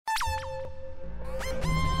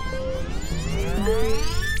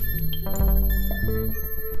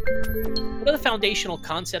One of the foundational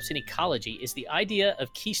concepts in ecology is the idea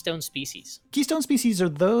of keystone species. Keystone species are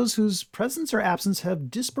those whose presence or absence have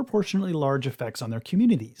disproportionately large effects on their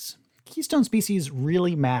communities. Keystone species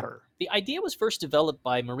really matter. The idea was first developed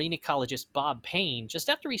by marine ecologist Bob Payne just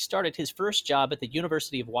after he started his first job at the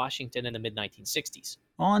University of Washington in the mid 1960s.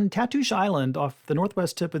 On Tatoosh Island, off the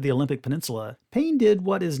northwest tip of the Olympic Peninsula, Payne did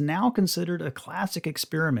what is now considered a classic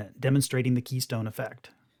experiment demonstrating the keystone effect.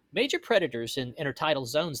 Major predators in intertidal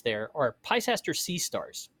zones there are Peisaster sea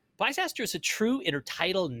stars. Peisaster is a true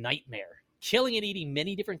intertidal nightmare, killing and eating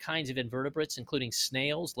many different kinds of invertebrates, including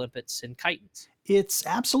snails, limpets, and chitons. Its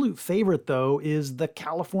absolute favorite, though, is the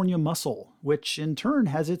California mussel, which in turn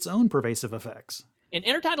has its own pervasive effects. In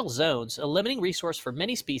intertidal zones, a limiting resource for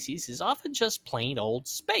many species is often just plain old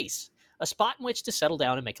space, a spot in which to settle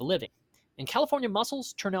down and make a living. And California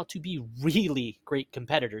mussels turn out to be really great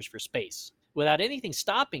competitors for space. Without anything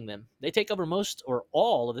stopping them, they take over most or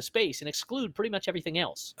all of the space and exclude pretty much everything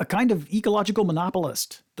else. A kind of ecological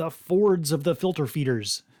monopolist, the Fords of the filter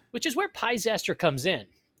feeders. Which is where Peisaster comes in.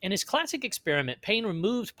 In his classic experiment, Payne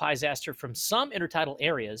removed Peisaster from some intertidal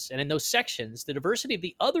areas, and in those sections, the diversity of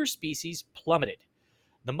the other species plummeted.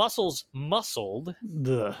 The mussels muscled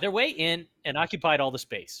their way in and occupied all the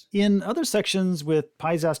space. In other sections with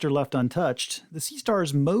Peisaster left untouched, the sea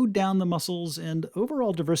stars mowed down the mussels and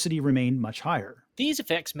overall diversity remained much higher. These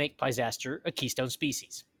effects make Peisaster a keystone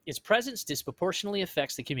species. Its presence disproportionately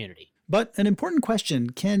affects the community. But an important question,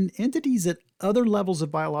 can entities at other levels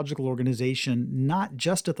of biological organization, not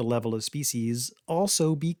just at the level of species,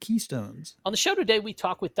 also be keystones? On the show today, we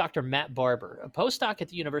talk with Dr. Matt Barber, a postdoc at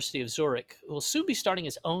the University of Zurich, who will soon be starting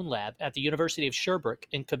his own lab at the University of Sherbrooke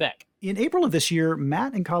in Quebec. In April of this year,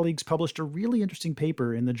 Matt and colleagues published a really interesting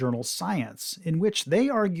paper in the journal Science, in which they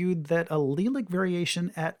argued that allelic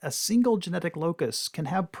variation at a single genetic locus can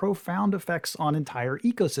have profound effects on entire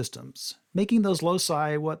ecosystems, making those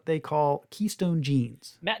loci what they call keystone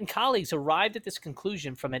genes. Matt and colleagues arrived at this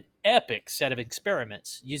conclusion from an epic set of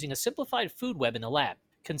experiments using a simplified food web in the lab,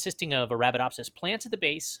 consisting of Arabidopsis plants at the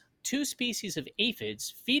base, 2 species of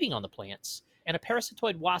aphids feeding on the plants, and a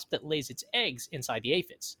parasitoid wasp that lays its eggs inside the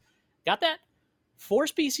aphids. Got that? 4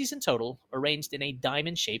 species in total, arranged in a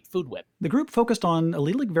diamond-shaped food web. The group focused on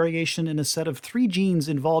allelic variation in a set of 3 genes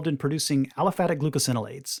involved in producing aliphatic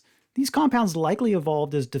glucosinolates. These compounds likely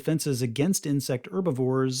evolved as defenses against insect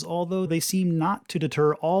herbivores, although they seem not to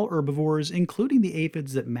deter all herbivores, including the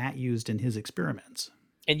aphids that Matt used in his experiments.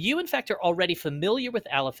 And you, in fact, are already familiar with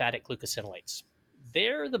aliphatic glucosinolates.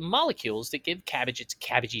 They're the molecules that give cabbage its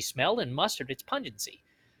cabbagey smell and mustard its pungency.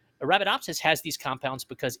 Arabidopsis has these compounds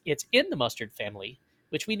because it's in the mustard family,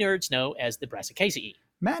 which we nerds know as the Brassicaceae.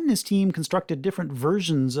 Matt and his team constructed different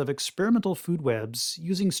versions of experimental food webs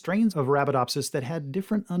using strains of Arabidopsis that had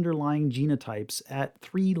different underlying genotypes at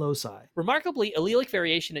 3 loci. Remarkably, allelic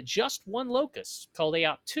variation at just one locus, called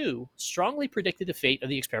AOP2, strongly predicted the fate of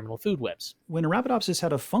the experimental food webs. When Arabidopsis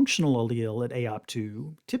had a functional allele at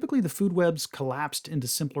AOP2, typically the food webs collapsed into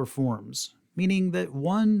simpler forms, meaning that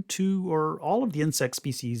 1, 2, or all of the insect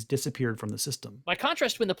species disappeared from the system. By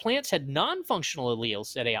contrast, when the plants had non-functional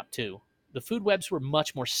alleles at AOP2, the food webs were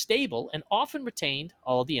much more stable and often retained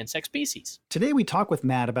all of the insect species. Today we talk with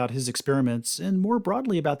Matt about his experiments and more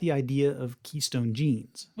broadly about the idea of keystone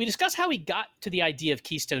genes. We discuss how he got to the idea of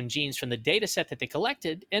keystone genes from the data set that they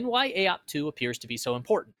collected and why AOP2 appears to be so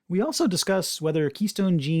important. We also discuss whether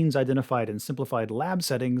keystone genes identified in simplified lab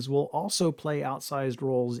settings will also play outsized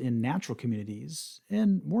roles in natural communities,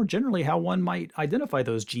 and more generally how one might identify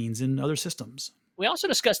those genes in other systems. We also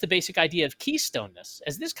discuss the basic idea of keystoneness,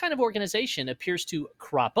 as this kind of organization appears to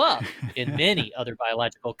crop up in many other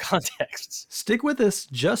biological contexts. Stick with us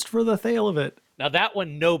just for the thale of it. Now that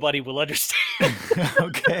one nobody will understand.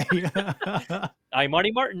 Okay. I'm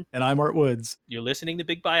Marty Martin. And I'm Art Woods. You're listening to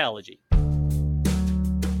Big Biology.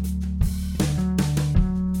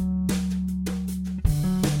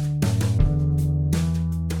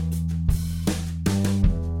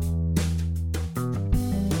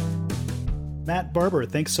 Matt Barber,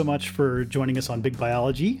 thanks so much for joining us on Big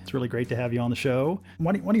Biology. It's really great to have you on the show.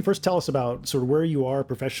 Why don't you first tell us about sort of where you are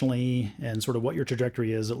professionally and sort of what your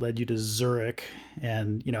trajectory is that led you to Zurich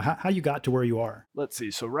and, how you got to where you are? Let's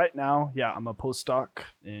see. So right now, I'm a postdoc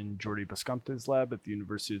in Jordi Bascomte's lab at the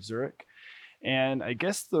University of Zurich. And I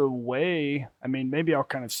guess maybe I'll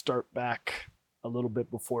kind of start back a little bit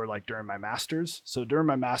before, during my master's. So during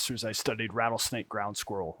my master's, I studied rattlesnake ground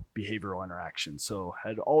squirrel behavioral interactions. So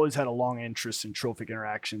I'd always had a long interest in trophic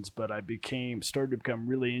interactions, but I started to become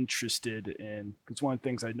really interested in, because one of the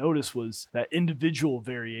things I noticed was that individual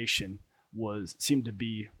variation seemed to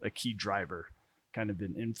be a key driver kind of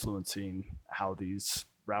in influencing how these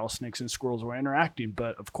rattlesnakes and squirrels were interacting.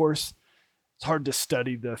 But of course, it's hard to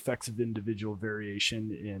study the effects of individual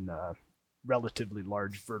variation in relatively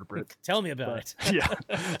large vertebrates. Tell me about it. Yeah.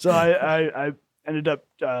 So I ended up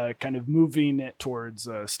kind of moving it towards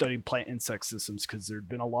studying plant insect systems, because there'd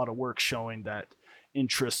been a lot of work showing that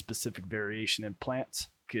intraspecific variation in plants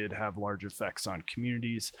could have large effects on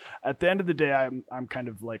communities. At the end of the day, I'm kind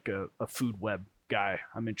of like a food web guy.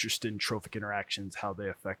 I'm interested in trophic interactions, how they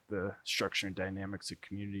affect the structure and dynamics of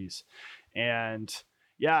communities. And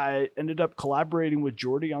yeah, I ended up collaborating with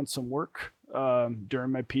Jordy on some work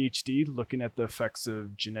during my PhD, looking at the effects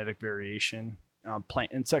of genetic variation on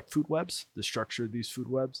plant insect food webs, the structure of these food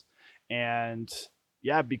webs. And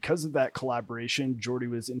yeah, because of that collaboration, Jordy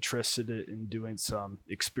was interested in doing some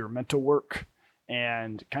experimental work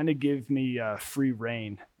and kind of gave me free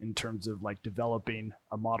reign in terms of like developing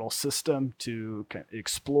a model system to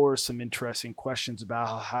explore some interesting questions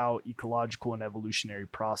about how ecological and evolutionary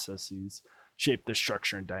processes shape the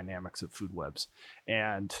structure and dynamics of food webs.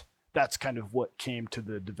 And that's kind of what came to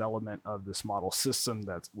the development of this model system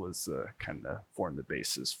that was kind of formed the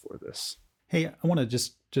basis for this. Hey, I want to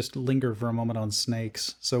just linger for a moment on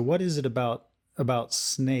snakes. So what is it about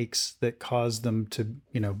snakes that cause them to,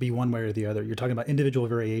 be one way or the other? You're talking about individual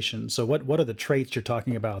variation. So what are the traits you're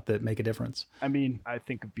talking about that make a difference? I mean, I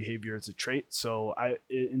think of behavior as a trait. So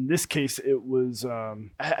in this case, it was,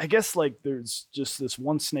 I guess like there's just this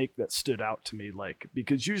one snake that stood out to me, like,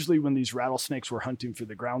 because usually when these rattlesnakes were hunting for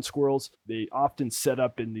the ground squirrels, they often set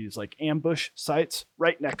up in these like ambush sites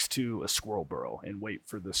right next to a squirrel burrow and wait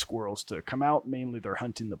for the squirrels to come out. Mainly they're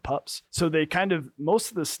hunting the pups. So they kind of, most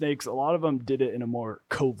of the snakes, a lot of them did it in a more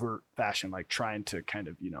covert fashion, like trying to kind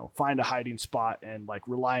of, find a hiding spot and like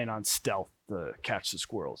relying on stealth to catch the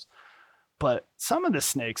squirrels. But some of the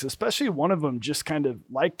snakes, especially one of them, just kind of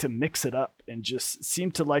like to mix it up and just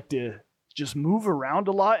seem to like to just move around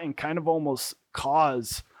a lot and kind of almost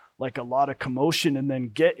cause like a lot of commotion, and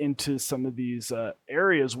then get into some of these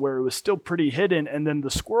areas where it was still pretty hidden. And then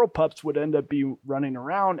the squirrel pups would end up be running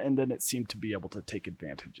around, and then it seemed to be able to take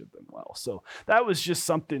advantage of them well. So that was just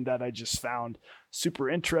something that I just found super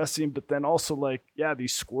interesting. But then also like, yeah,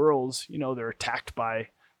 these squirrels, they're attacked by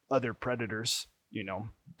other predators,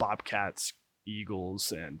 bobcats,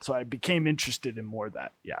 eagles. And so I became interested in more of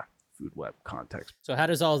that, food web context. So how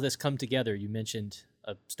does all of this come together? You mentioned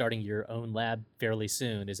starting your own lab fairly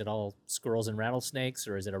soon. Is it all squirrels and rattlesnakes,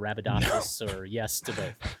 or is it Arabidopsis, or yes to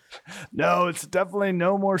both? No, it's definitely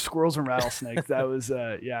no more squirrels and rattlesnakes. That was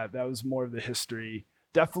that was more of the history.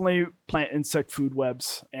 Definitely plant insect food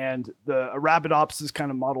webs, and the Arabidopsis kind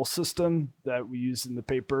of model system that we use in the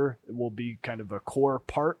paper will be kind of a core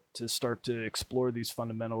part to start to explore these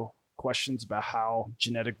fundamental questions about how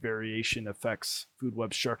genetic variation affects food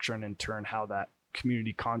web structure, and in turn how that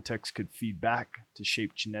community context could feed back to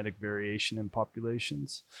shape genetic variation in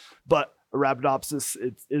populations. But Arabidopsis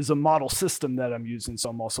is a model system that I'm using, so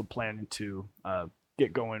I'm also planning to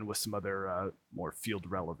get going with some other more field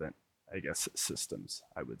relevant, I guess, systems,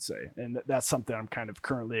 I would say. And that's something I'm kind of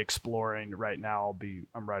currently exploring right now.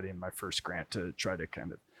 I'm writing my first grant to try to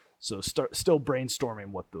kind of still brainstorming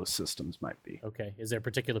what those systems might be. Okay. Is there a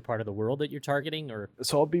particular part of the world that you're targeting, or?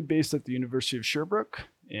 So I'll be based at the University of Sherbrooke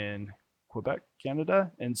in Quebec, Canada.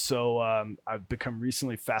 And so I've become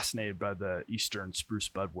recently fascinated by the eastern spruce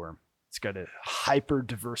budworm. It's got a hyper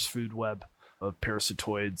diverse food web of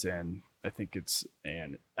parasitoids, and I think it's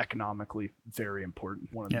an economically very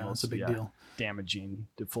important, one of the most deal. Damaging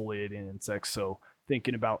defoliating insects. So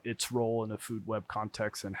thinking about its role in a food web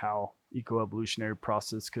context and how ecoevolutionary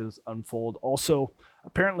process could unfold. Also,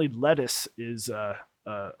 apparently lettuce is a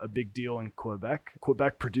big deal in Quebec.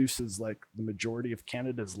 Quebec produces like the majority of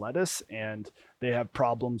Canada's lettuce, and they have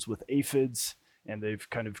problems with aphids, and they've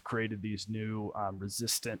kind of created these new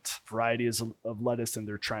resistant varieties of lettuce, and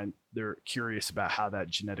they're curious about how that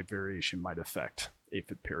genetic variation might affect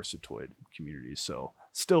aphid parasitoid communities. So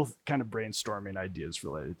still kind of brainstorming ideas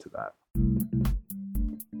related to that.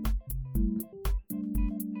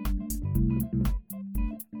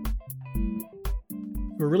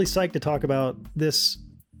 We're really psyched to talk about this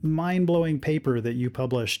mind-blowing paper that you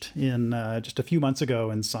published in just a few months ago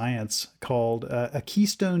in Science called A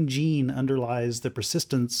Keystone Gene Underlies the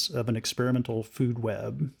Persistence of an Experimental Food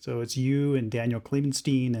Web. So it's you and Daniel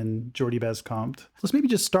Klemenstein and Jordy Bescompt. Let's maybe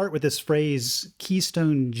just start with this phrase,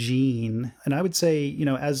 keystone gene. And I would say,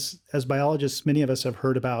 as biologists, many of us have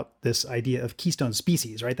heard about this idea of keystone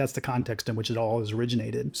species, right? That's the context in which it all has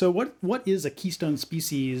originated. So what is a keystone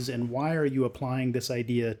species, and why are you applying this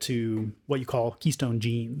idea to what you call keystone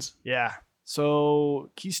genes? Yeah. So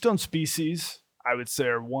keystone species, I would say,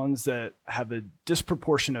 are ones that have a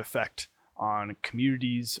disproportionate effect on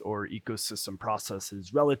communities or ecosystem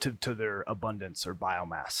processes relative to their abundance or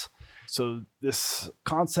biomass. So this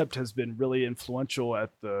concept has been really influential at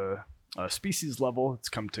the species level. It's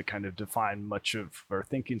come to kind of define much of our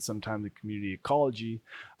thinking, sometimes the community ecology,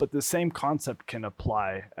 but the same concept can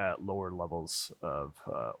apply at lower levels of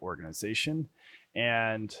organization.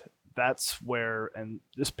 And that's where, in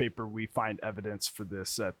this paper, we find evidence for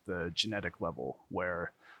this at the genetic level,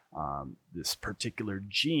 where this particular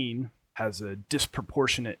gene has a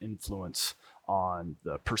disproportionate influence on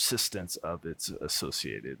the persistence of its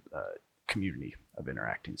associated community of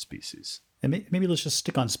interacting species. And maybe let's just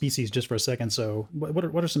stick on species just for a second. So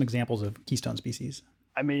what are some examples of keystone species?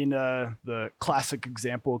 I mean, the classic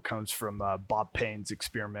example comes from Bob Payne's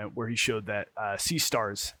experiment, where he showed that sea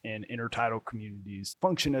stars in intertidal communities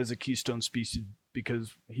function as a keystone species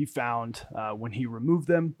because he found when he removed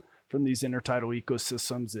them from these intertidal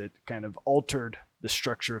ecosystems, it kind of altered the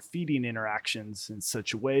structure of feeding interactions in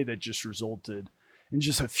such a way that just resulted in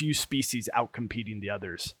just a few species outcompeting the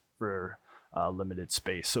others for limited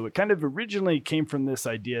space. So it kind of originally came from this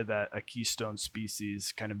idea that a keystone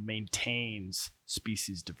species kind of maintains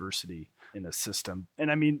species diversity in a system.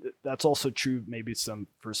 And I mean, that's also true maybe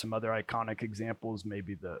for some other iconic examples,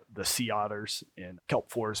 maybe the sea otters in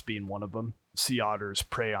kelp forest being one of them. Sea otters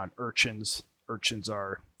prey on urchins. Urchins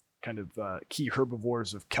are kind of key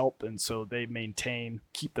herbivores of kelp, and so they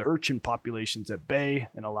keep the urchin populations at bay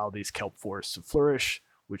and allow these kelp forests to flourish,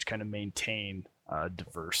 which kind of maintain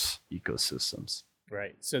diverse ecosystems.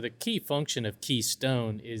 Right. So the key function of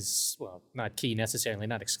keystone is, well, not key necessarily,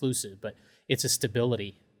 not exclusive, but it's a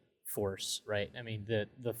stability force, right? I mean,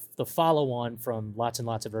 the follow-on from lots and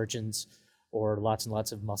lots of urchins or lots and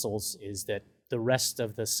lots of mussels is that the rest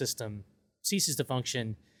of the system ceases to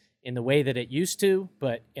function in the way that it used to,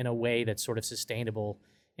 but in a way that's sort of sustainable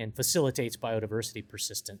and facilitates biodiversity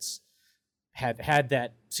persistence. Had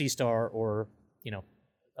that sea star or,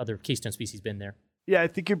 other keystone species been there. Yeah, I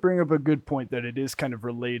think you bring up a good point that it is kind of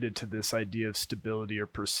related to this idea of stability or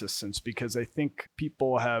persistence, because I think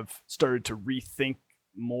people have started to rethink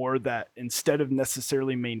more that instead of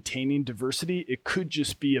necessarily maintaining diversity, it could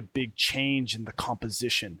just be a big change in the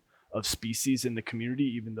composition of species in the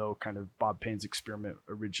community, even though kind of Bob Payne's experiment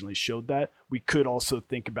originally showed that. We could also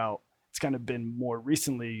think about, it's kind of been more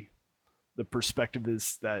recently, the perspective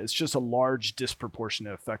is that it's just a large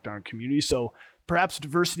disproportionate effect on community. So perhaps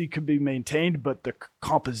diversity could be maintained, but the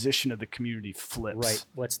composition of the community flips. Right.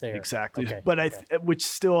 What's there? Exactly. Okay. But which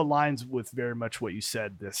still aligns with very much what you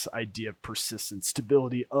said, this idea of persistent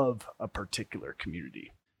stability of a particular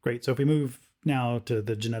community. Great. So if we move now to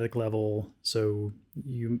the genetic level, so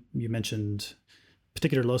you mentioned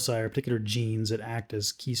particular loci or particular genes that act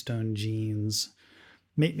as keystone genes.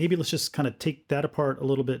 Maybe let's just kind of take that apart a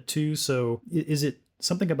little bit too. So is it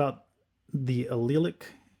something about the allelic,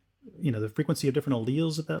 the frequency of different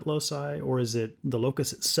alleles at that loci, or is it the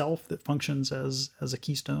locus itself that functions as a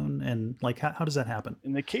keystone? And like, how does that happen?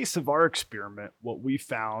 In the case of our experiment, what we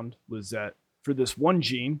found was that for this one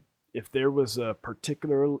gene, if there was a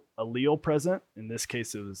particular allele present, in this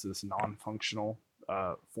case, it was this non-functional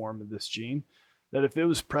form of this gene, that if it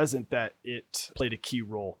was present, that it played a key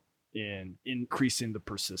role in increasing the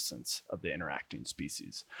persistence of the interacting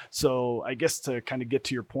species. So I guess to kind of get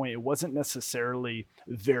to your point, it wasn't necessarily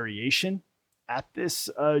variation at this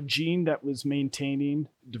gene that was maintaining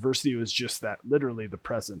diversity. It was just that literally the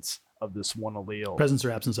presence of this one allele. Presence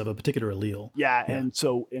or absence of a particular allele. Yeah. And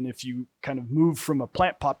if you kind of move from a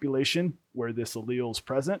plant population where this allele is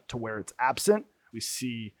present to where it's absent, we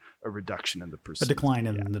see a reduction in the persistence. A decline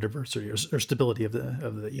in the diversity or stability of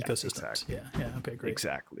the ecosystem. Exactly. Yeah. Okay, great.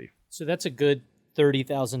 Exactly. So that's a good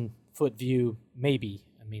 30,000 foot view, maybe.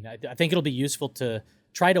 I mean, I think it'll be useful to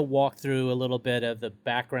try to walk through a little bit of the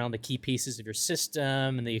background, the key pieces of your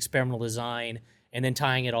system and the experimental design, and then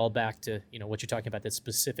tying it all back to, what you're talking about, that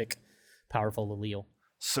specific powerful allele.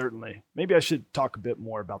 Certainly. Maybe I should talk a bit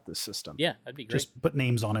more about this system. Yeah, that'd be great. Just put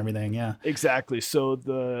names on everything. Yeah. Exactly. So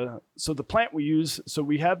the plant we use, so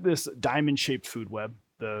we have this diamond-shaped food web.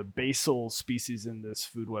 The basal species in this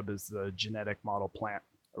food web is the genetic model plant,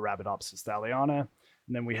 Arabidopsis thaliana.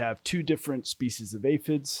 And then we have two different species of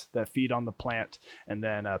aphids that feed on the plant, and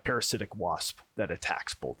then a parasitic wasp that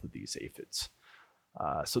attacks both of these aphids.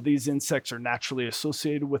 So these insects are naturally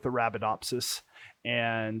associated with Arabidopsis,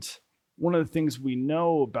 and one of the things we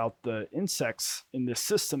know about the insects in this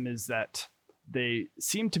system is that they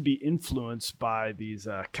seem to be influenced by these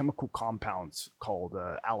chemical compounds called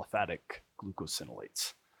aliphatic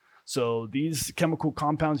glucosinolates. So these chemical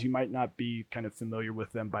compounds, you might not be kind of familiar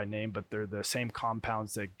with them by name, but they're the same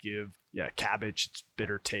compounds that give cabbage its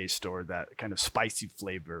bitter taste or that kind of spicy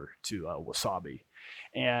flavor to wasabi.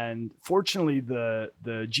 And fortunately, the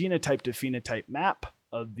genotype to phenotype map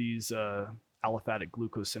of these aliphatic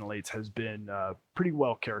glucosinolates has been pretty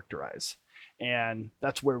well characterized. And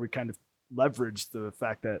that's where we kind of leveraged the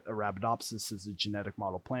fact that Arabidopsis is a genetic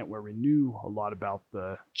model plant where we knew a lot about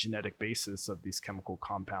the genetic basis of these chemical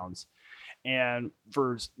compounds. And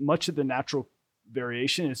for much of the natural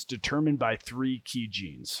variation, it's determined by 3 key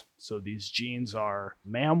genes. So these genes are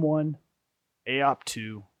MAM1,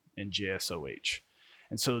 AOP2, and JSOH.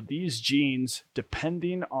 And so these genes,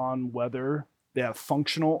 depending on whether they have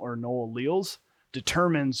functional or null alleles,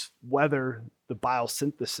 determines whether the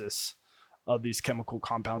biosynthesis of these chemical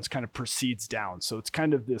compounds kind of proceeds down. So it's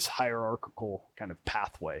kind of this hierarchical kind of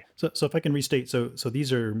pathway. So if I can restate, so these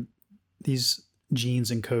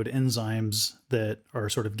genes encode enzymes that are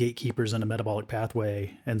sort of gatekeepers in a metabolic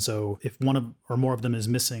pathway. And so if one of or more of them is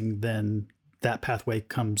missing, then that pathway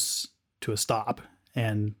comes to a stop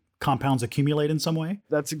and compounds accumulate in some way?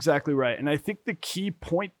 That's exactly right. And I think the key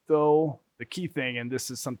point, though, the key thing, and this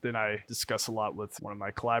is something I discuss a lot with one of my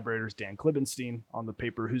collaborators, Dan Klibenstein, on the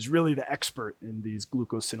paper, who's really the expert in these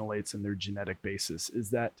glucosinolates and their genetic basis, is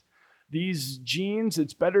that these genes,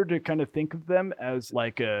 it's better to kind of think of them as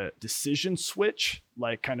like a decision switch,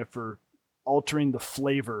 like kind of for altering the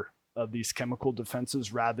flavor of these chemical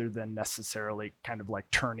defenses rather than necessarily kind of like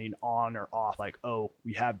turning on or off, like, oh,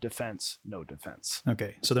 we have defense, no defense.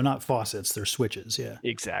 Okay, so they're not faucets, they're switches, yeah.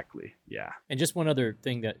 Exactly, yeah. And just one other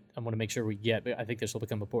thing that I want to make sure we get, but I think this will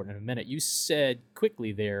become important in a minute. You said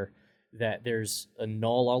quickly there that there's a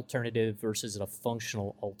null alternative versus a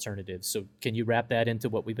functional alternative. So can you wrap that into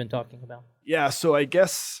what we've been talking about? Yeah, so I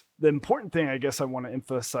guess the important thing I want to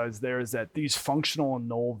emphasize there is that these functional and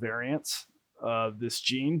null variants of this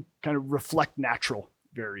gene kind of reflect natural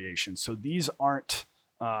variation. So these aren't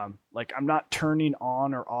like I'm not turning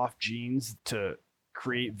on or off genes to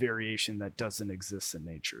create variation that doesn't exist in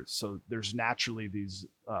nature. So there's naturally these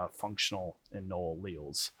functional and null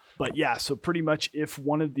alleles. But yeah, so pretty much if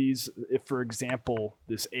one of these, if for example,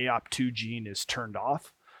 this AOP2 gene is turned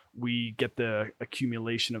off, we get the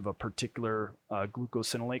accumulation of a particular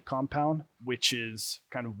glucosinolate compound, which is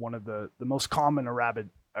kind of one of the most common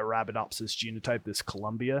Arabidopsis genotype, this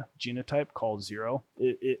Columbia genotype called 0.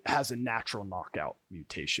 It has a natural knockout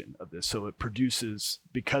mutation of this. So it produces,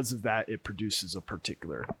 because of that, it produces a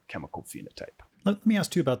particular chemical phenotype. Let me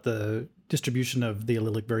ask too about the distribution of the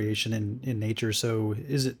allelic variation in nature. So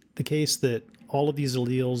is it the case that all of these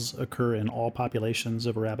alleles occur in all populations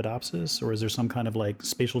of Arabidopsis, or is there some kind of like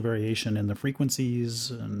spatial variation in the frequencies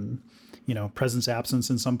and, you know, presence absence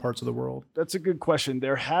in some parts of the world? That's a good question.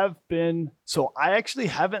 There have been, so I actually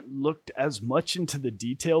haven't looked as much into the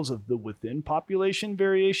details of the within population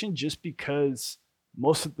variation, just because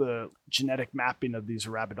most of the genetic mapping of these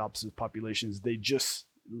Arabidopsis populations,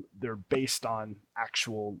 they're based on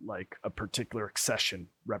actual like a particular accession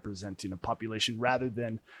representing a population rather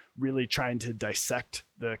than really trying to dissect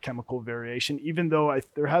the chemical variation, even though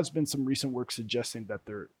there has been some recent work suggesting that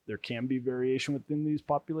there can be variation within these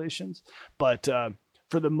populations. But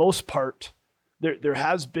for the most part, there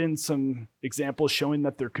has been some examples showing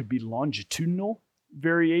that there could be longitudinal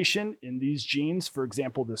variation in these genes. For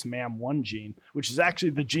example, this MAM1 gene, which is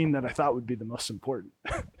actually the gene that I thought would be the most important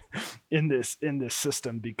in this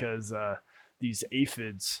system, because these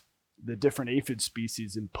aphids, the different aphid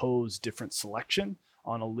species, impose different selection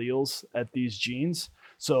on alleles at these genes.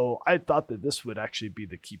 So I thought that this would actually be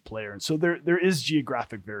the key player. And so there is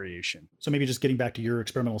geographic variation. So maybe just getting back to your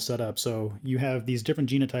experimental setup. So you have these different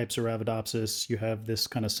genotypes of Arabidopsis. You have this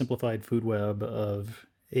kind of simplified food web of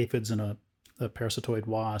aphids and a parasitoid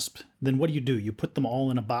wasp. Then what do? You put them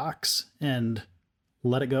all in a box and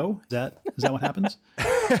let it go? Is that what happens?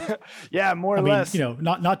 Yeah, more or less. You know,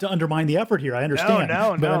 not to undermine the effort here. I understand.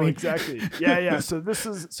 No, exactly. Yeah.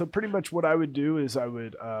 So pretty much what I would do is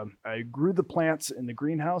I grew the plants in the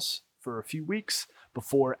greenhouse for a few weeks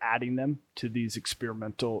before adding them to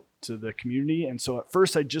the community. And so at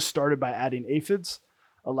first I just started by adding aphids,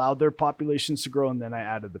 allowed their populations to grow, and then I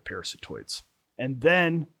added the parasitoids. And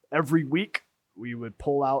then every week we would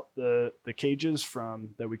pull out the cages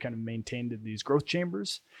that we kind of maintained in these growth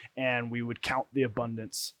chambers, and we would count the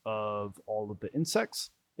abundance of all of the insects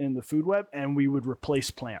in the food web, and we would replace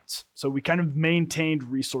plants. So we kind of maintained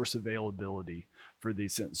resource availability for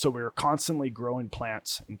these. So we were constantly growing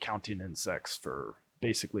plants and counting insects for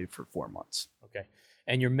 4 months. Okay.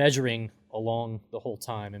 And you're measuring along the whole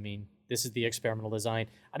time. I mean, this is the experimental design.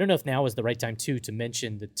 I don't know if now is the right time to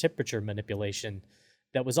mention the temperature manipulation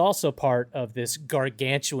that was also part of this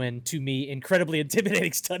gargantuan, to me, incredibly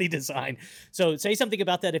intimidating study design. So say something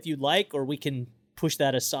about that if you'd like, or we can push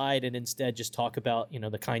that aside and instead just talk about,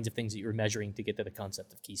 the kinds of things that you were measuring to get to the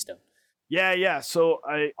concept of Keystone. Yeah. So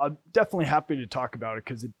I'm definitely happy to talk about it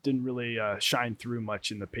because it didn't really shine through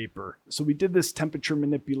much in the paper. So we did this temperature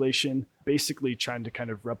manipulation, basically trying to kind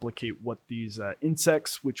of replicate what these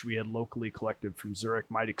insects, which we had locally collected from Zurich,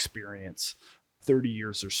 might experience 30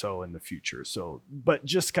 years or so in the future. So, but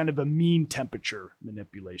just kind of a mean temperature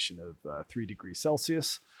manipulation of 3 degrees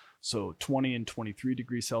Celsius. So 20 and 23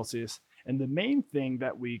 degrees Celsius. And the main thing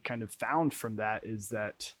that we kind of found from that is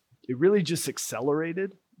that it really just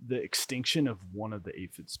accelerated the extinction of one of the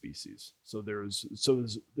aphid species. So there's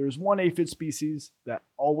one aphid species that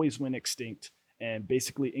always went extinct, and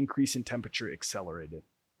basically increase in temperature accelerated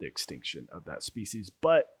the extinction of that species.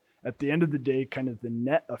 But at the end of the day, kind of the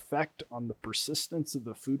net effect on the persistence of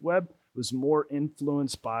the food web was more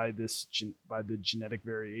influenced by the genetic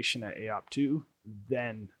variation at AOP2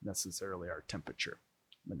 than necessarily our temperature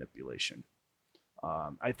manipulation.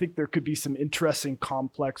 I think there could be some interesting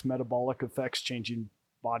complex metabolic effects changing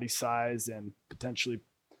body size and potentially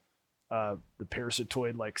the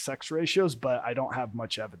parasitoid like sex ratios, but I don't have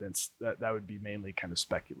much evidence. That would be mainly kind of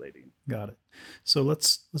speculating. Got it. So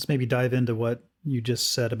let's maybe dive into what you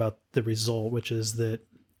just said about the result, which is that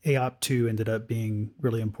AOP2 ended up being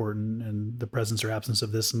really important and the presence or absence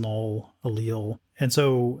of this null allele. And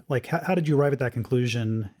so like, how did you arrive at that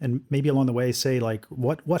conclusion? And maybe along the way, say like,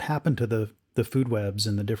 what happened to the food webs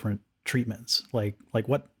and the different treatments? Like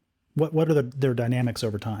what are their dynamics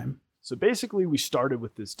over time? So basically we started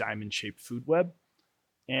with this diamond-shaped food web.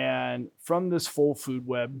 And from this full food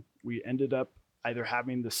web, we ended up either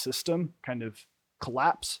having the system kind of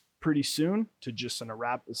collapse pretty soon to just to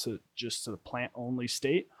the plant-only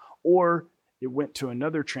state, or it went to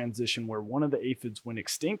another transition where one of the aphids went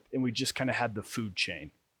extinct and we just kind of had the food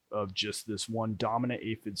chain of just this one dominant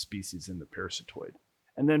aphid species in the parasitoid.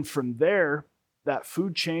 And then from there, that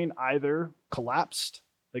food chain either collapsed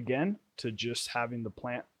again to just having the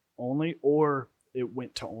plant only, or it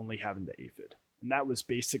went to only having the aphid. And that was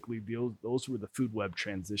basically those were the food web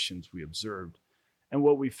transitions we observed. And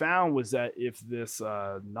what we found was that if this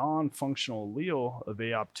non-functional allele of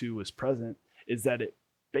AOP2 was present, is that it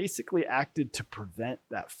basically acted to prevent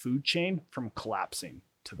that food chain from collapsing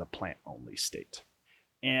to the plant-only state.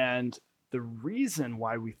 And the reason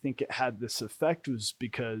why we think it had this effect was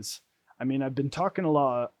because, I've been talking a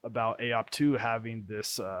lot about AOP2 having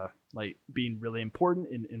this, being really important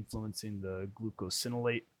in influencing the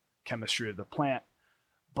glucosinolate chemistry of the plant.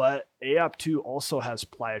 But AOP2 also has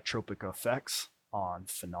pleiotropic effects on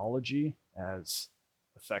phenology, as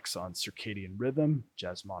effects on circadian rhythm,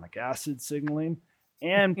 jasmonic acid signaling,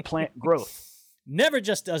 and plant growth. Never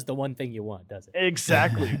just does the one thing you want, does it?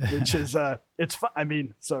 Exactly, which is it's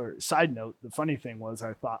fun. Side note, the funny thing was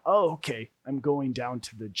I thought, okay, I'm going down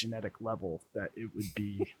to the genetic level that it would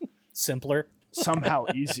be simpler, somehow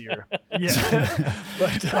easier. Yeah.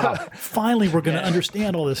 But finally we're going to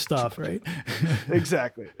understand all this stuff, right?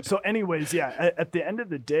 Exactly. So anyways, yeah, at the end of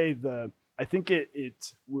the day, I think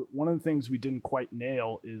it's one of the things we didn't quite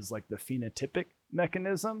nail is like the phenotypic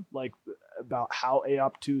mechanism, like about how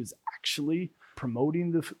AOP2 is actually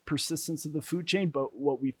promoting the persistence of the food chain. But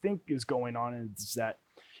what we think is going on is that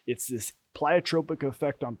it's this pleiotropic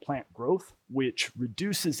effect on plant growth, which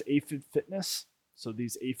reduces aphid fitness. So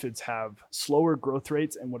these aphids have slower growth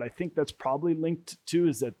rates. And what I think that's probably linked to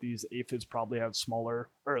is that these aphids probably have smaller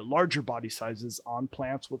or larger body sizes on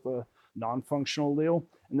plants with a non-functional allele,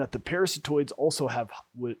 and that the parasitoids also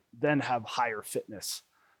would then have higher fitness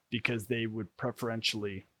because they would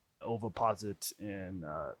preferentially oviposit in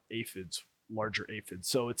aphids, larger aphids.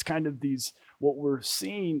 So it's kind of what we're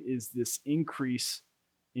seeing is this increase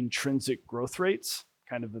intrinsic growth rates,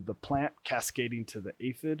 kind of the plant cascading to the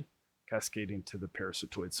aphid, cascading to the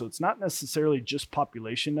parasitoid. So it's not necessarily just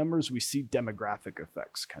population numbers. We see demographic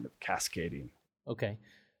effects kind of cascading. Okay.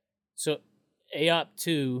 So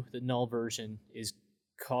AOP2, the null version, is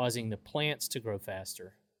causing the plants to grow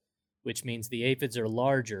faster, which means the aphids are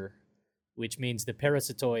larger, which means the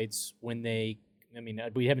parasitoids,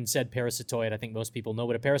 we haven't said parasitoid. I think most people know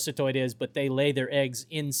what a parasitoid is, but they lay their eggs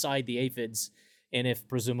inside the aphids. And if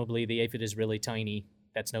presumably the aphid is really tiny,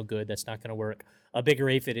 that's no good. That's not going to work. A bigger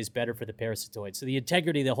aphid is better for the parasitoid. So the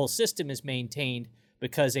integrity of the whole system is maintained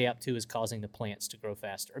because AOP2 is causing the plants to grow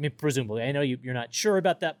faster. Presumably. I know you're not sure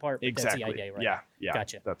about that part, but exactly. That's the idea, right? Yeah.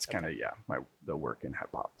 Gotcha. That's kind of, the working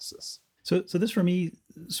hypothesis. So this for me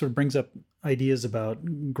sort of brings up ideas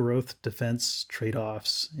about growth defense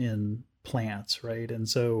trade-offs in plants, right? And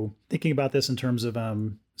so thinking about this in terms of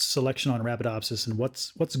selection on Arabidopsis and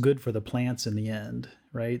what's good for the plants in the end,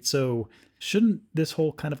 right? So shouldn't this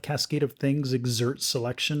whole kind of cascade of things exert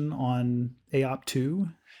selection on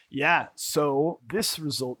AOP2? Yeah, so this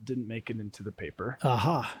result didn't make it into the paper.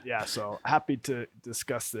 Aha. Yeah, so happy to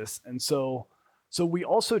discuss this. And so we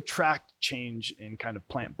also tracked change in kind of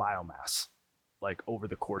plant biomass, like over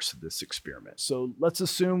the course of this experiment. So let's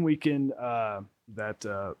assume we can,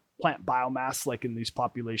 that plant biomass, like in these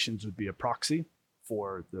populations, would be a proxy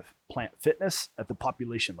for the plant fitness at the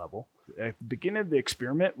population level. At the beginning of the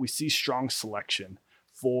experiment, we see strong selection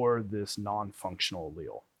for this non-functional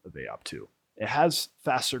allele of AOP2. It has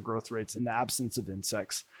faster growth rates in the absence of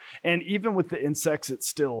insects. And even with the insects, it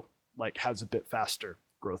still like has a bit faster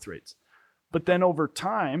growth rates. But then over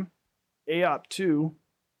time, AOP2,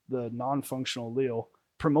 the non-functional allele,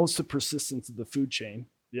 promotes the persistence of the food chain.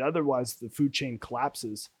 Otherwise, the food chain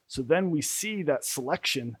collapses. So then we see that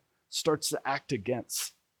selection starts to act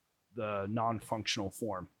against the non-functional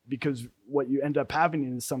form, because what you end up having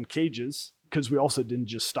in some cages, because we also didn't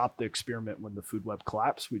just stop the experiment when the food web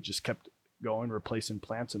collapsed, we just kept going, replacing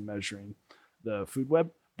plants and measuring the food web.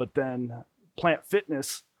 But then plant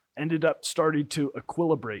fitness ended up starting to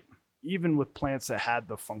equilibrate, even with plants that had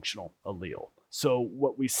the functional allele. So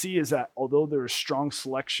what we see is that although there is strong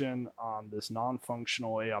selection on this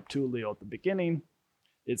non-functional AOP2 allele at the beginning,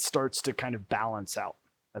 it starts to kind of balance out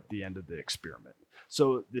at the end of the experiment.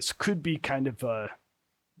 So this could be kind of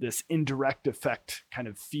this indirect effect kind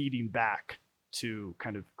of feeding back to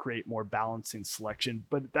kind of create more balancing selection,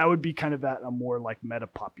 but that would be kind of at a more like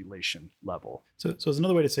metapopulation level. So it's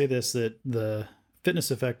another way to say this, that the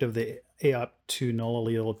fitness effect of the AOP2 null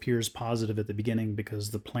allele appears positive at the beginning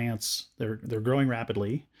because the plants, they're growing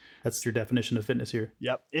rapidly. That's your definition of fitness here.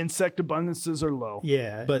 Yep. Insect abundances are low.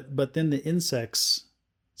 Yeah. But then the insects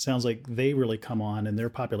sounds like they really come on and their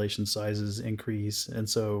population sizes increase. And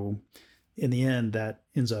so in the end, that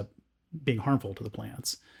ends up being harmful to the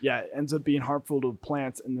plants. Yeah, it ends up being harmful to the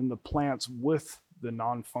plants. And then the plants with the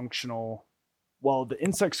non-functional, well, the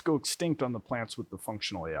insects go extinct on the plants with the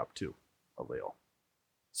functional AOP2 allele.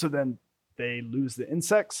 So then they lose the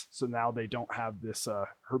insects. So now they don't have this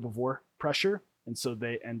herbivore pressure. And so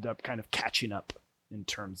they end up kind of catching up in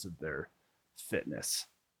terms of their fitness.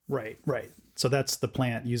 Right. So that's the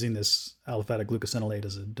plant using this aliphatic glucosinolate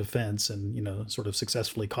as a defense and, sort of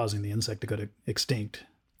successfully causing the insect to go extinct.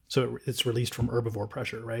 So it's released from herbivore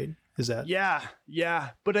pressure, right? Is that? Yeah.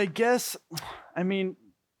 But I guess,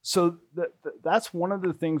 so that's one of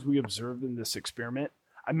the things we observed in this experiment.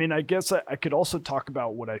 I guess I could also talk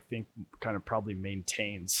about what I think kind of probably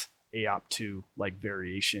maintains AOP2 like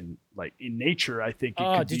variation, like in nature. I think.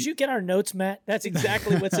 Did you get our notes, Matt? That's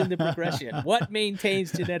exactly what's in the progression. What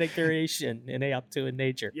maintains genetic variation in AOP2 in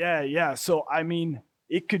nature? Yeah. So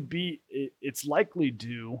it could be. It's likely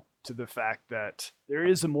due to the fact that there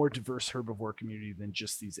is a more diverse herbivore community than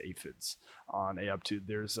just these aphids on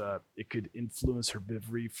AOP2. It could influence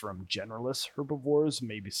herbivory from generalist herbivores,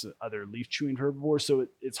 maybe some other leaf-chewing herbivores. So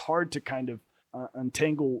it's hard to kind of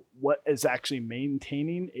untangle what is actually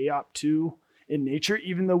maintaining AOP2 in nature,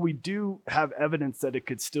 even though we do have evidence that it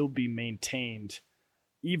could still be maintained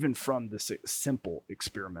even from this simple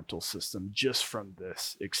experimental system, just from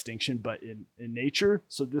this extinction, but in nature.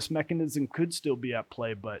 So this mechanism could still be at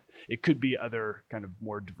play, but it could be other kind of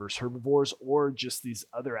more diverse herbivores or just these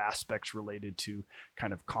other aspects related to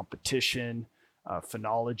kind of competition,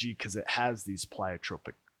 phenology, because it has these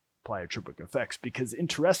pleiotropic effects. Because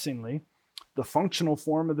interestingly, the functional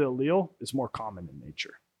form of the allele is more common in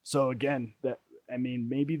nature. So again,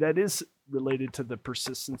 maybe that is related to the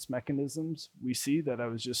persistence mechanisms we see that I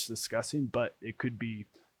was just discussing, but it could be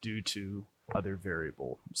due to other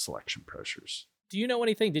variable selection pressures. Do you know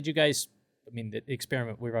anything? Did you guys, the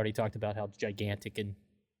experiment, we've already talked about how gigantic and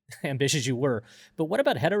ambitious you were, but what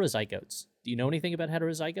about heterozygotes? Do you know anything about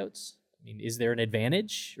heterozygotes? Is there an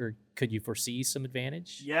advantage, or could you foresee some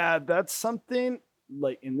advantage? Yeah, that's something.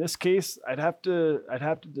 Like in this case, I'd have to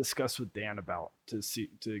discuss with Dan about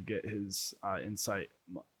to get his insight,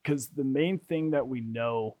 because the main thing that we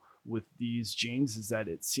know with these genes is that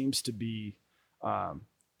it seems to be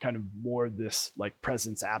kind of more this like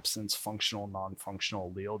presence absence functional non-functional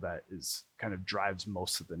allele that is kind of drives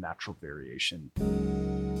most of the natural variation.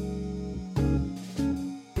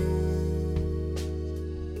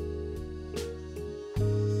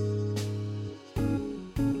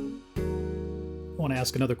 I want to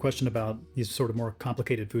ask another question about these sort of more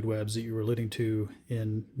complicated food webs that you were alluding to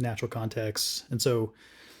in natural contexts. And so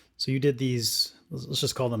you did these, let's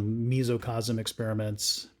just call them mesocosm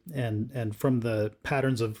experiments. And from the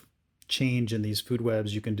patterns of change in these food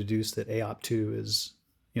webs, you can deduce that AOP2 is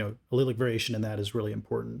allelic variation in that is really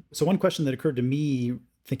important. So one question that occurred to me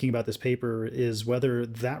thinking about this paper is whether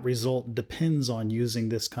that result depends on using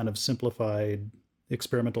this kind of simplified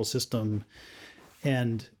experimental system.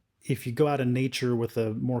 And if you go out in nature with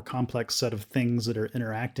a more complex set of things that are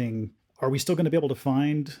interacting, are we still going to be able to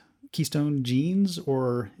find keystone genes,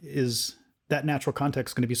 or is that natural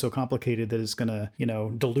context going to be so complicated that it's going to,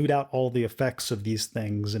 dilute out all the effects of these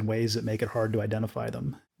things in ways that make it hard to identify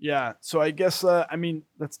them? Yeah. So I guess,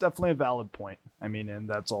 that's definitely a valid point. And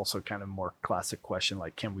that's also kind of more classic question,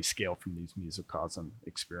 like, can we scale from these mesocosm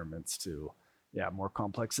experiments to, more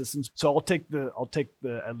complex systems? So I'll take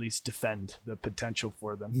the at least defend the potential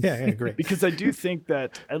for them. Yeah, great. Because I do think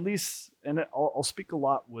that at least, and I'll speak a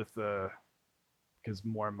lot with, because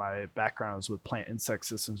more of my background is with plant insect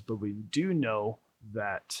systems, but we do know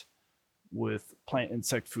that with plant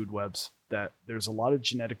insect food webs, that there's a lot of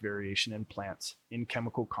genetic variation in plants in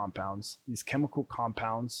chemical compounds. These chemical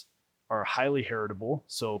compounds are highly heritable,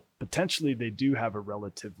 so potentially they do have a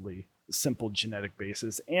relatively simple genetic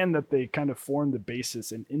basis, and that they kind of form the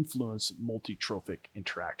basis and influence multitrophic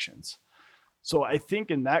interactions. So I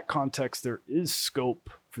think in that context, there is scope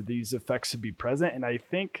for these effects to be present. And I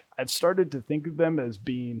think I've started to think of them as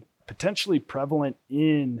being potentially prevalent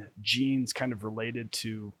in genes kind of related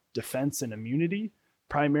to defense and immunity,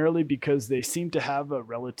 primarily because they seem to have a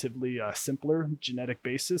relatively simpler genetic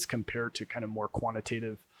basis compared to kind of more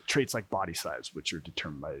quantitative traits like body size, which are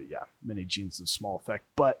determined by many genes of small effect.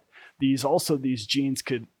 But these genes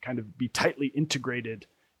could kind of be tightly integrated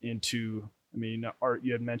into, Art,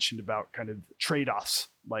 you had mentioned about kind of trade-offs,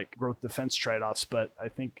 like growth defense trade-offs, but I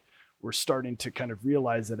think we're starting to kind of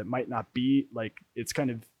realize that it might not be like, it's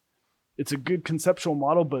a good conceptual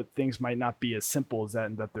model, but things might not be as simple as that,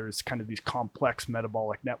 and that there's kind of these complex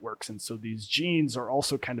metabolic networks. And so these genes are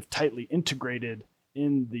also kind of tightly integrated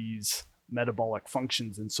in these metabolic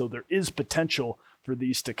functions. And so there is potential for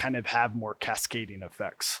these to kind of have more cascading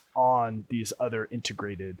effects on these other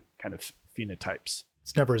integrated kind of phenotypes.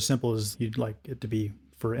 It's never as simple as you'd like it to be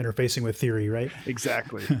for interfacing with theory, right?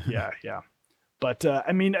 Exactly. Yeah. But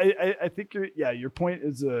I think your point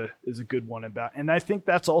is a good one about, and I think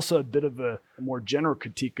that's also a bit of a more general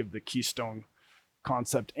critique of the keystone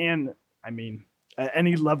concept. And at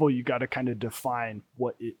any level, you got to kind of define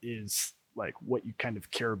what it is, like what you kind of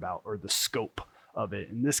care about, or the scope of it.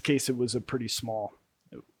 In this case, it was a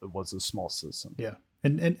small system. Yeah.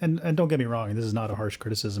 And don't get me wrong, this is not a harsh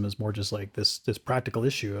criticism. It's more just like this practical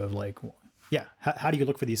issue of like, how do you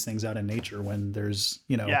look for these things out in nature when there's,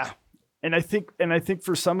 Yeah. And I think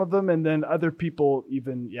for some of them, and then other people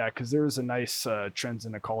even, because there was a nice Trends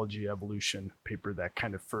in Ecology Evolution paper that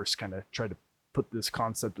kind of first kind of tried to put this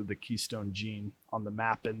concept of the keystone gene on the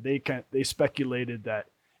map. And they speculated that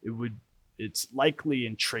it's likely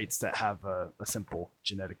in traits that have a simple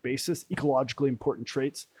genetic basis, ecologically important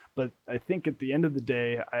traits. But I think at the end of the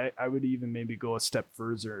day, I would even maybe go a step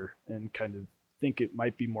further and kind of think it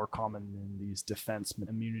might be more common in these defense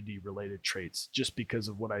immunity related traits, just because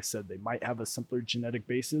of what I said. They might have a simpler genetic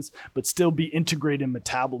basis, but still be integrated in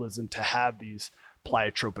metabolism to have these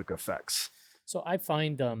pleiotropic effects. So I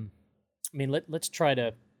find, let's try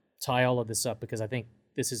to tie all of this up, because I think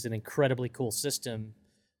this is an incredibly cool system,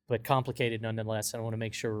 but complicated nonetheless. I want to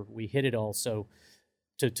make sure we hit it all. So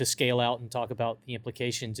to scale out and talk about the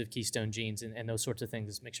implications of keystone genes and those sorts of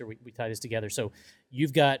things, make sure we tie this together. So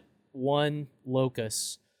you've got one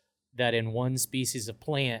locus that in one species of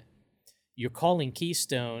plant you're calling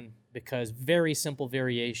keystone because very simple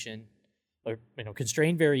variation, or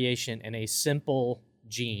constrained variation in a simple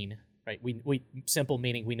gene, right? We simple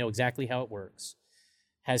meaning we know exactly how it works,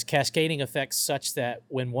 has cascading effects such that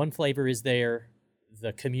when one flavor is there,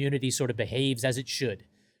 the community sort of behaves as it should,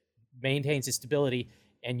 maintains its stability,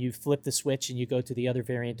 and you flip the switch and you go to the other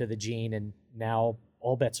variant of the gene, and now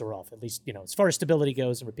all bets are off. At least, as far as stability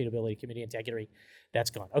goes and repeatability, community integrity, that's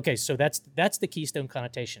gone. Okay, so that's the keystone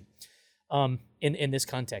connotation. In this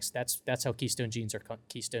context, that's how keystone genes are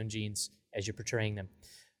keystone genes as you're portraying them.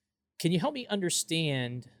 Can you help me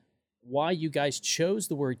understand why you guys chose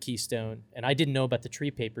the word keystone? And I didn't know about the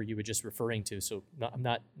tree paper you were just referring to, so I'm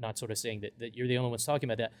not sort of saying that you're the only ones talking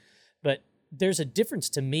about that. But there's a difference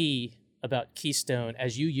to me about keystone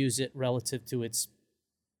as you use it relative to its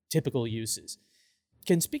typical uses.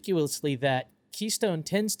 Conspicuously, that keystone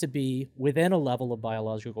tends to be within a level of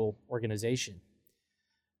biological organization,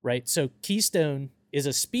 right? So keystone is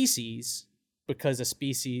a species because a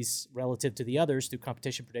species relative to the others through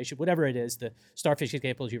competition, predation, whatever it is, the starfish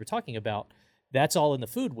examples you were talking about, that's all in the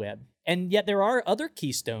food web. And yet there are other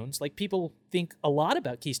keystones, like people think a lot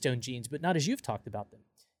about keystone genes, but not as you've talked about them.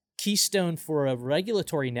 Keystone for a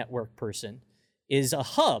regulatory network person is a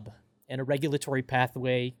hub and a regulatory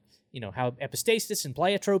pathway, how epistasis and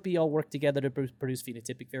pleiotropy all work together to produce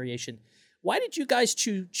phenotypic variation. Why did you guys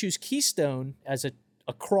choose Keystone as a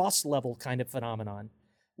cross-level kind of phenomenon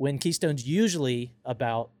when Keystone's usually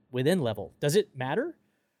about within level? Does it matter?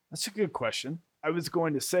 That's a good question. I was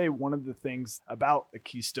going to say one of the things about a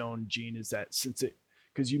Keystone gene is that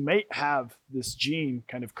because you may have this gene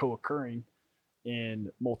kind of co-occurring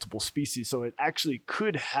in multiple species, so it actually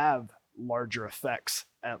could have larger effects,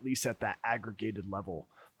 at least at that aggregated level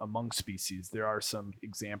among species. There are some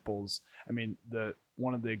examples. I mean,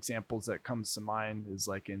 one of the examples that comes to mind is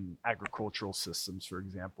like in agricultural systems, for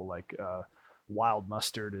example, like wild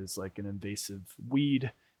mustard is like an invasive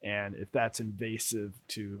weed. And if that's invasive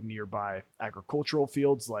to nearby agricultural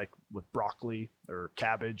fields, like with broccoli or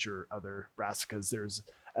cabbage or other brassicas, there's,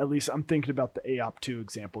 at least I'm thinking about the AOP2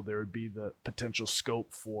 example, there would be the potential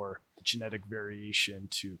scope for genetic variation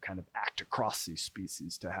to kind of act across these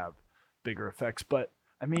species to have bigger effects. But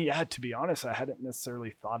I mean, yeah, to be honest, I hadn't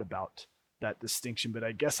necessarily thought about that distinction, but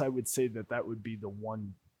I guess I would say that would be the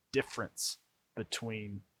one difference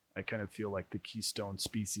between, I kind of feel like, the Keystone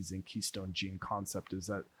species and Keystone gene concept is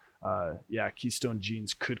that, Keystone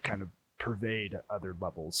genes could kind of pervade other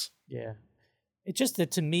levels. Yeah. It's just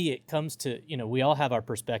that to me, it comes to, we all have our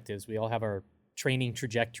perspectives. We all have our training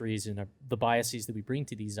trajectories and the biases that we bring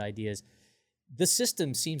to these ideas. The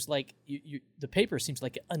system seems like, the paper seems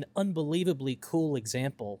like an unbelievably cool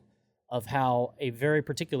example of how a very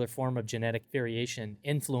particular form of genetic variation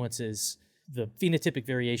influences the phenotypic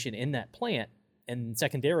variation in that plant, and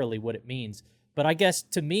secondarily what it means. But I guess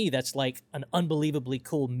to me, that's like an unbelievably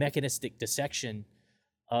cool mechanistic dissection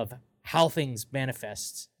of how things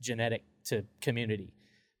manifest genetic to community.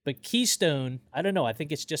 But Keystone, I don't know, I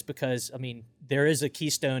think it's just because, there is a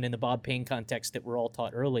Keystone in the Bob Payne context that we're all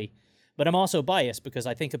taught early, but I'm also biased because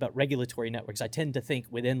I think about regulatory networks. I tend to think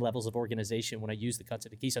within levels of organization when I use the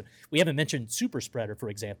concept of Keystone. We haven't mentioned superspreader, for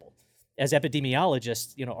example. As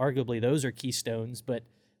epidemiologists, arguably those are keystones, but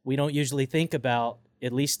we don't usually think about,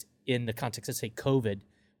 at least in the context of, say, COVID,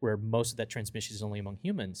 where most of that transmission is only among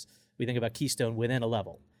humans, we think about Keystone within a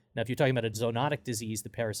level. Now, if you're talking about a zoonotic disease, the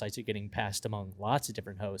parasites are getting passed among lots of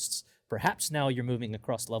different hosts. Perhaps now you're moving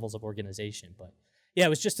across levels of organization. But yeah,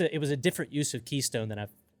 it was a different use of Keystone than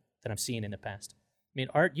I've seen in the past.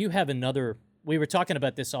 Art, you have another. We were talking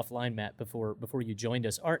about this offline, Matt, before you joined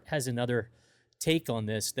us. Art has another take on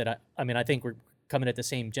this that I think we're coming at the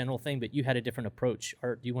same general thing, but you had a different approach.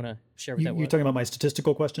 Art, do you want to share what that was? You're talking about my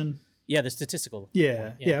statistical question? Yeah, the statistical.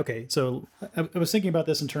 Yeah, okay. So I was thinking about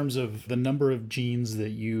this in terms of the number of genes that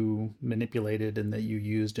you manipulated and that you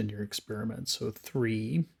used in your experiments. So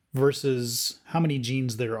 3 versus how many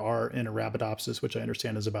genes there are in Arabidopsis, which I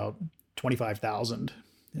understand is about 25,000.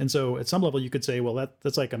 And so at some level you could say, well,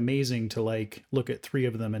 that's like amazing to like look at 3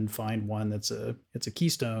 of them and find one it's a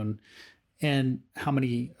keystone. And how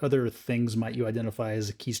many other things might you identify as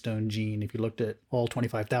a keystone gene if you looked at all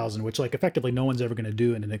 25,000, which like effectively no one's ever going to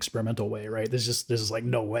do in an experimental way, right? This is like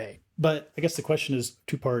no way. But I guess the question is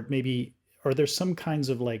 2-part. Maybe are there some kinds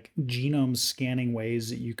of like genome scanning ways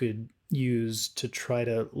that you could use to try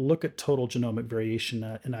to look at total genomic variation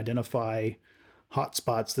and identify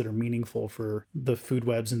hotspots that are meaningful for the food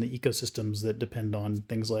webs and the ecosystems that depend on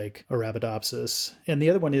things like Arabidopsis? And the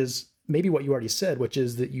other one is maybe what you already said, which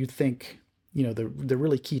is that you think the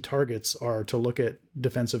really key targets are to look at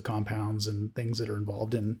defensive compounds and things that are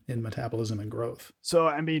involved in metabolism and growth. So,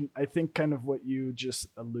 I think kind of what you just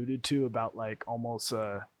alluded to about like almost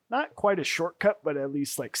not quite a shortcut, but at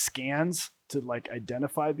least like scans to like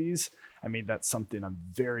identify these. That's something I'm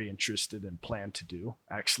very interested and plan to do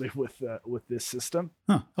actually with this system.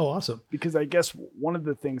 Huh. Oh, awesome. Because I guess one of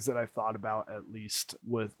the things that I thought about, at least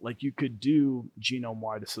with like, you could do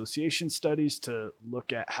genome-wide association studies to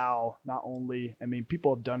look at how not only,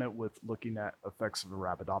 people have done it with looking at effects of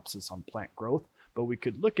Arabidopsis on plant growth, but we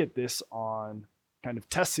could look at this on kind of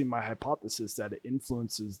testing my hypothesis that it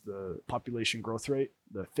influences the population growth rate,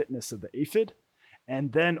 the fitness of the aphid,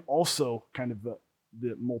 and then also kind of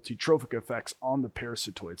the multi-trophic effects on the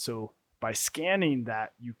parasitoid. So by scanning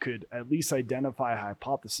that, you could at least identify a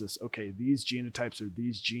hypothesis. Okay, these genotypes or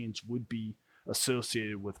these genes would be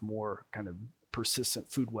associated with more kind of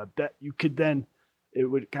persistent food web that you could then, it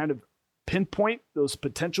would kind of pinpoint those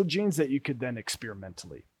potential genes that you could then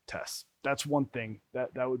experimentally test. That's one thing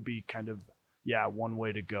that would be kind of, one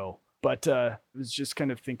way to go. But I was just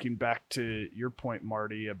kind of thinking back to your point,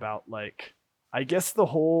 Marty, about like, I guess the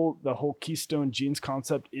whole Keystone genes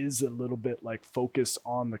concept is a little bit like focused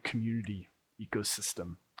on the community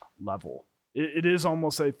ecosystem level. It is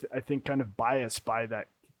almost, I think, kind of biased by that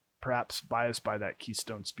perhaps biased by that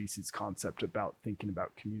keystone species concept about thinking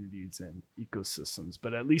about communities and ecosystems,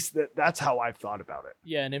 but at least that's how I've thought about it.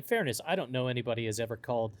 Yeah, and in fairness, I don't know anybody has ever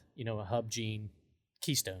called, a hub gene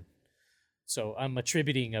keystone. So I'm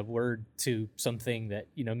attributing a word to something that,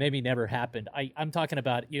 maybe never happened. I'm talking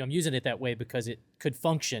about, I'm using it that way because it could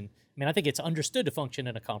function. I mean, I think it's understood to function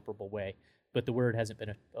in a comparable way, but the word hasn't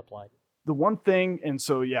been applied. The one thing, and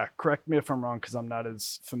so, yeah, correct me if I'm wrong, because I'm not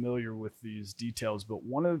as familiar with these details, but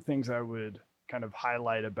one of the things I would kind of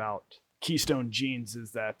highlight about keystone genes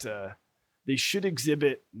is that they should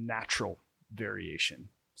exhibit natural variation.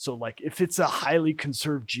 So like if it's a highly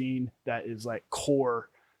conserved gene that is like core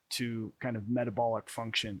to kind of metabolic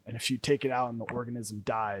function, and if you take it out and the organism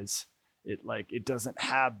dies, it doesn't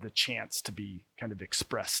have the chance to be kind of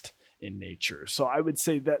expressed in nature. So I would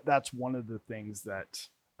say that that's one of the things that,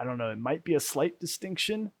 I don't know, it might be a slight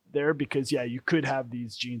distinction there because, yeah, you could have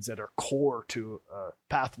these genes that are core to a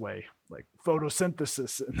pathway like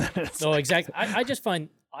photosynthesis. And then no, exactly.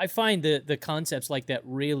 I find the concepts like that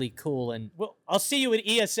really cool. And well, I'll see you at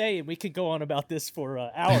ESA and we could go on about this for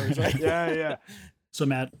hours, right? Yeah. So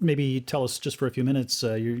Matt, maybe tell us just for a few minutes,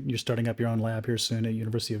 you're starting up your own lab here soon at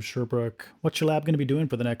University of Sherbrooke. What's your lab going to be doing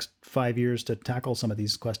for the next 5 years to tackle some of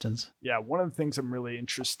these questions? Yeah, one of the things I'm really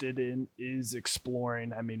interested in is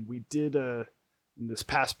exploring. I mean, we did in this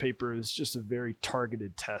past paper is just a very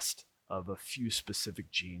targeted test of a few specific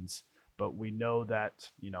genes. But we know that,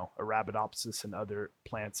 Arabidopsis and other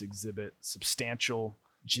plants exhibit substantial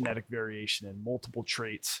genetic variation in multiple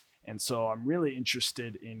traits. And so I'm really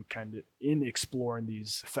interested in exploring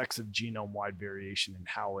these effects of genome-wide variation and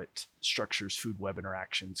how it structures food web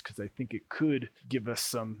interactions, because I think it could give us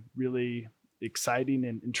some really exciting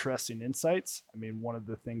and interesting insights. I mean, one of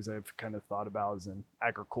the things I've kind of thought about is in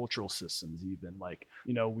agricultural systems, even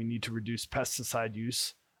we need to reduce pesticide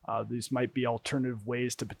use. These might be alternative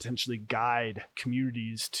ways to potentially guide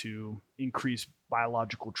communities to increase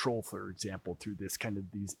biological control, for example, through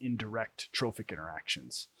these indirect trophic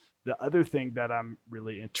interactions. The other thing that I'm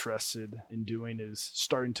really interested in doing is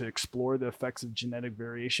starting to explore the effects of genetic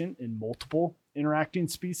variation in multiple interacting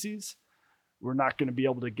species. We're not going to be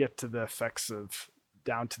able to get to the effects of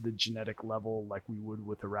down to the genetic level like we would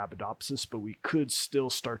with Arabidopsis, but we could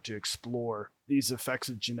still start to explore these effects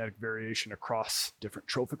of genetic variation across different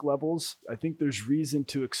trophic levels. I think there's reason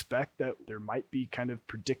to expect that there might be kind of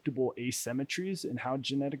predictable asymmetries in how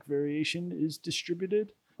genetic variation is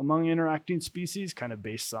distributed among interacting species, kind of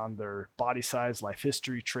based on their body size, life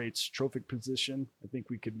history, traits, trophic position. I think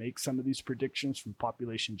we could make some of these predictions from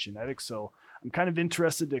population genetics. So I'm kind of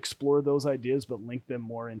interested to explore those ideas, but link them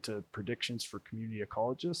more into predictions for community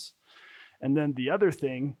ecologists. And then the other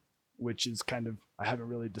thing, which is I haven't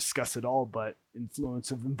really discussed at all, but influence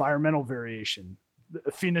of environmental variation.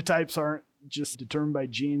 The phenotypes aren't just determined by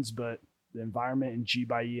genes, but the environment and G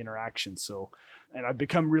by E interactions. And I've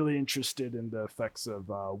become really interested in the effects of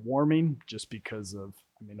warming, just because of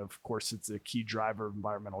course, it's a key driver of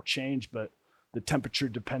environmental change, but the temperature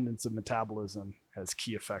dependence of metabolism has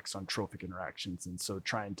key effects on trophic interactions. And so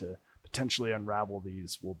trying to potentially unravel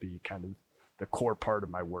these will be kind of the core part of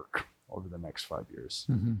my work over the next 5 years.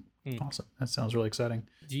 Mm-hmm. Awesome. That sounds really exciting.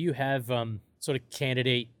 Do you have sort of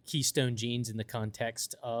candidate keystone genes in the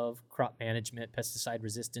context of crop management, pesticide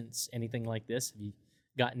resistance, anything like this? Have you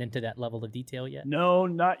gotten into that level of detail yet? No,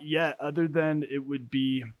 not yet. Other than it would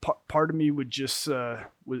be part of me would just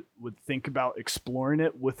would think about exploring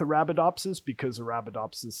it with Arabidopsis, because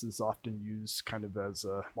Arabidopsis is often used kind of as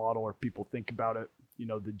a model, or people think about it,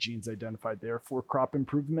 the genes identified there for crop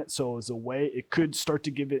improvement. So as a way, it could start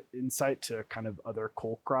to give it insight to kind of other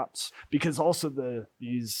cole crops, because also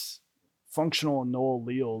these functional null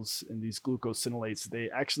alleles in these glucosinolates, they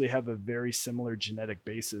actually have a very similar genetic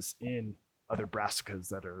basis in other brassicas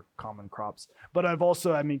that are common crops. But I've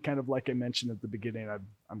also, kind of like I mentioned at the beginning,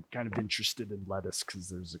 I'm kind of interested in lettuce because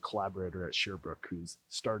there's a collaborator at Sherbrooke who's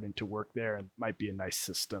starting to work there, and might be a nice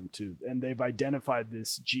system too. And they've identified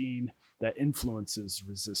this gene that influences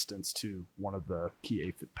resistance to one of the key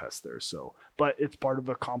aphid pests there. So, but it's part of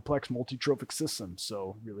a complex multi-trophic system.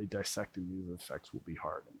 So really dissecting these effects will be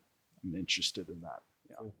hard. And I'm interested in that.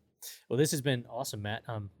 Yeah. Cool. Well, this has been awesome, Matt.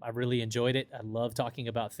 I really enjoyed it. I love talking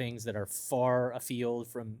about things that are far afield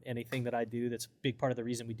from anything that I do. That's a big part of the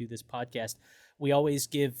reason we do this podcast. We always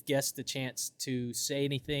give guests the chance to say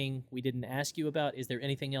anything we didn't ask you about. Is there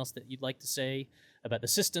anything else that you'd like to say about the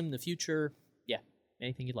system, the future? Yeah,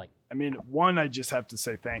 anything you'd like. One, I just have to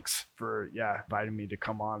say thanks for, inviting me to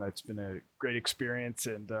come on. It's been a great experience,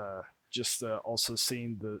 and just also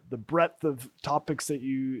seeing the breadth of topics that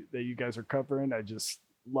you guys are covering. I just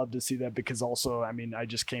love to see that, because also, I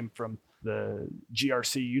just came from the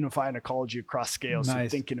GRC, Unifying Ecology Across Scales.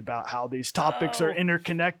 Nice. So thinking about how these topics are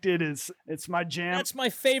interconnected it's my jam. That's my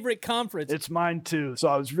favorite conference. It's mine too. So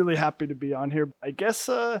I was really happy to be on here. I guess,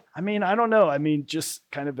 I don't know. Just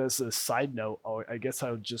kind of as a side note, I guess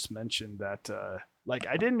I would just mention that,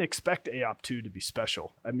 I didn't expect AOP2 to be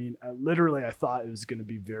special. Literally, I thought it was going to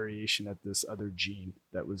be variation at this other gene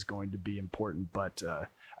that was going to be important. But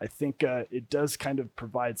I think it does kind of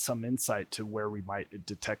provide some insight to where we might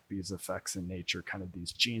detect these effects in nature, kind of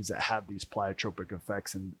these genes that have these pleiotropic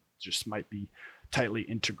effects and just might be tightly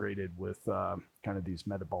integrated with kind of these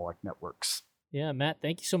metabolic networks. Yeah, Matt,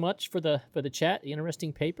 thank you so much for the chat. The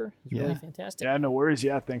interesting paper. It's really fantastic. Yeah, no worries.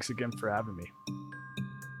 Yeah, thanks again for having me.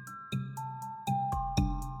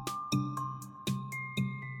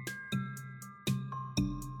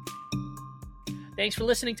 Thanks for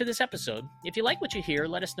listening to this episode. If you like what you hear,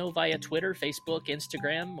 let us know via Twitter, Facebook,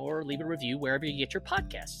 Instagram, or leave a review wherever you get your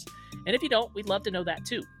podcasts. And if you don't, we'd love to know that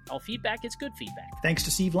too. All feedback is good feedback. Thanks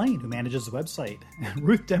to Steve Lane, who manages the website,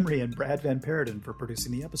 Ruth Demery and Brad Van Periden for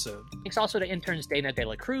producing the episode. Thanks also to interns Dana De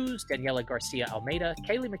La Cruz, Daniela Garcia Almeida,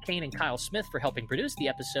 Kaylee McCain, and Kyle Smith for helping produce the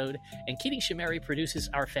episode, and Keating Shamari produces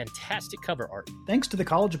our fantastic cover art. Thanks to the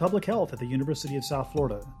College of Public Health at the University of South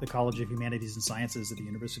Florida, the College of Humanities and Sciences at the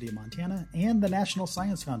University of Montana, and the National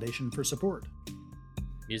Science Foundation for support.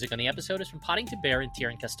 Music on the episode is from Poddington Bear and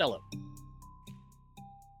Tieran Costello.